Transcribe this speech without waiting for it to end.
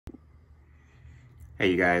Hey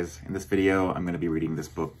you guys, in this video I'm going to be reading this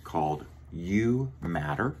book called You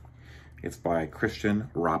Matter. It's by Christian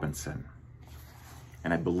Robinson,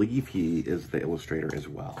 and I believe he is the illustrator as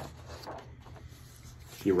well.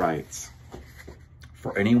 He writes,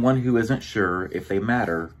 "For anyone who isn't sure if they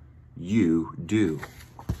matter, you do.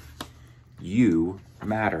 You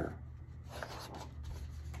matter.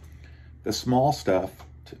 The small stuff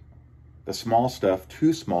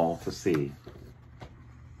too small to see."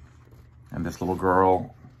 And this little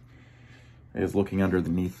girl is looking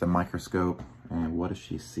underneath the microscope, and what does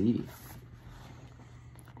she see?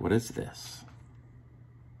 What is this?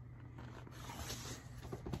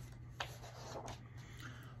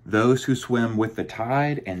 Those who swim with the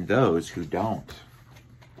tide and those who don't.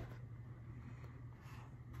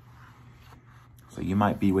 So you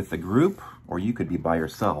might be with the group, or you could be by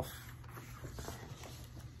yourself.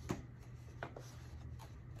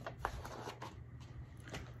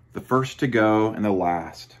 The first to go and the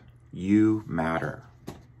last, you matter.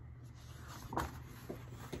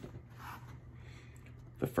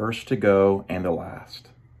 The first to go and the last,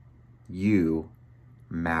 you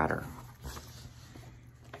matter.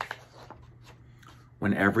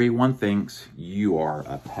 When everyone thinks you are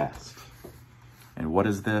a pest. And what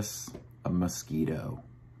is this? A mosquito.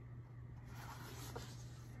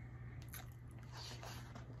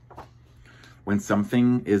 When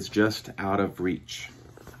something is just out of reach.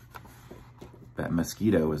 That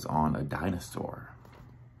mosquito is on a dinosaur.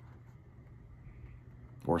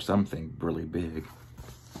 Or something really big.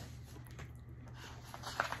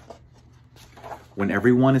 When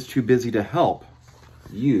everyone is too busy to help,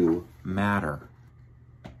 you matter.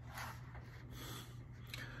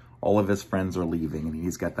 All of his friends are leaving and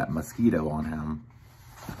he's got that mosquito on him.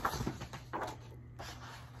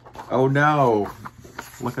 Oh no!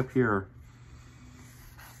 Look up here.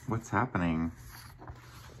 What's happening?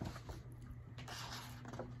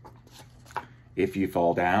 If you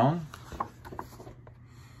fall down,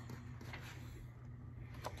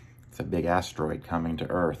 it's a big asteroid coming to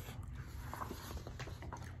Earth.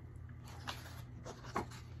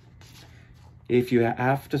 If you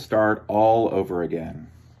have to start all over again.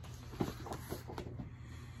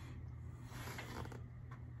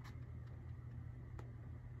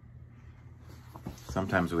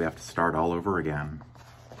 Sometimes we have to start all over again.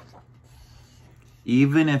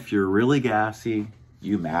 Even if you're really gassy,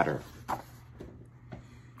 you matter.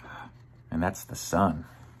 And that's the sun.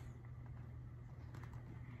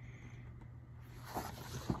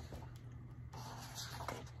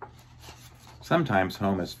 Sometimes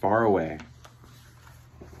home is far away.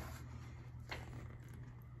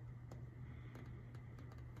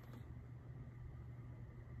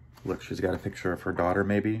 Look, she's got a picture of her daughter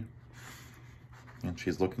maybe. And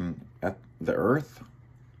she's looking at the earth.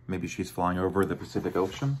 Maybe she's flying over the Pacific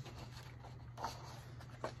Ocean.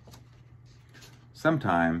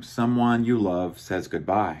 Sometimes someone you love says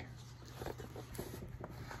goodbye.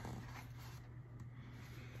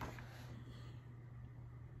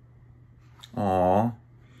 Aww,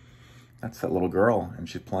 that's that little girl, and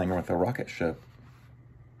she's playing with a rocket ship.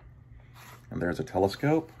 And there's a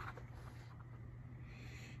telescope.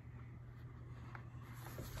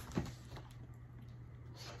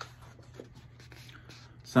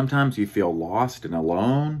 Sometimes you feel lost and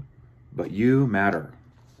alone, but you matter.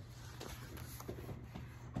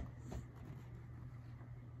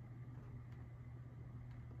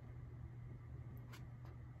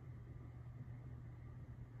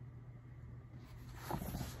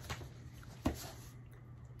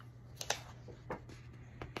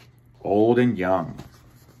 Old and young.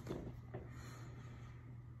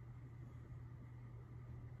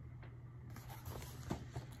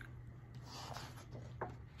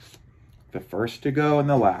 The first to go and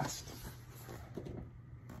the last.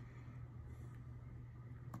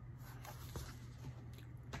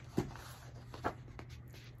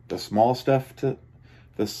 The small stuff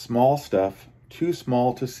too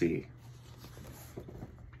small to see.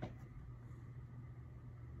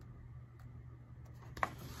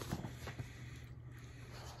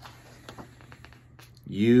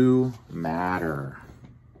 You matter.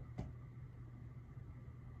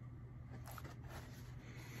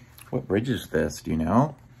 What bridge is this? Do you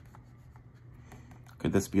know?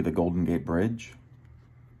 Could this be the Golden Gate Bridge?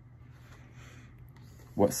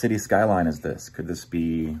 What city skyline is this? Could this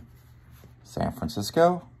be San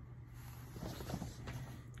Francisco?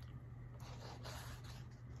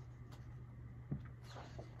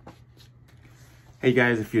 Hey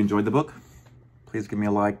guys, if you enjoyed the book, please give me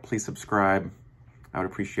a like, please subscribe. I would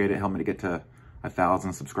appreciate it. Help me to get to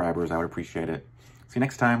 1,000 subscribers. I would appreciate it. See you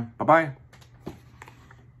next time. Bye-bye.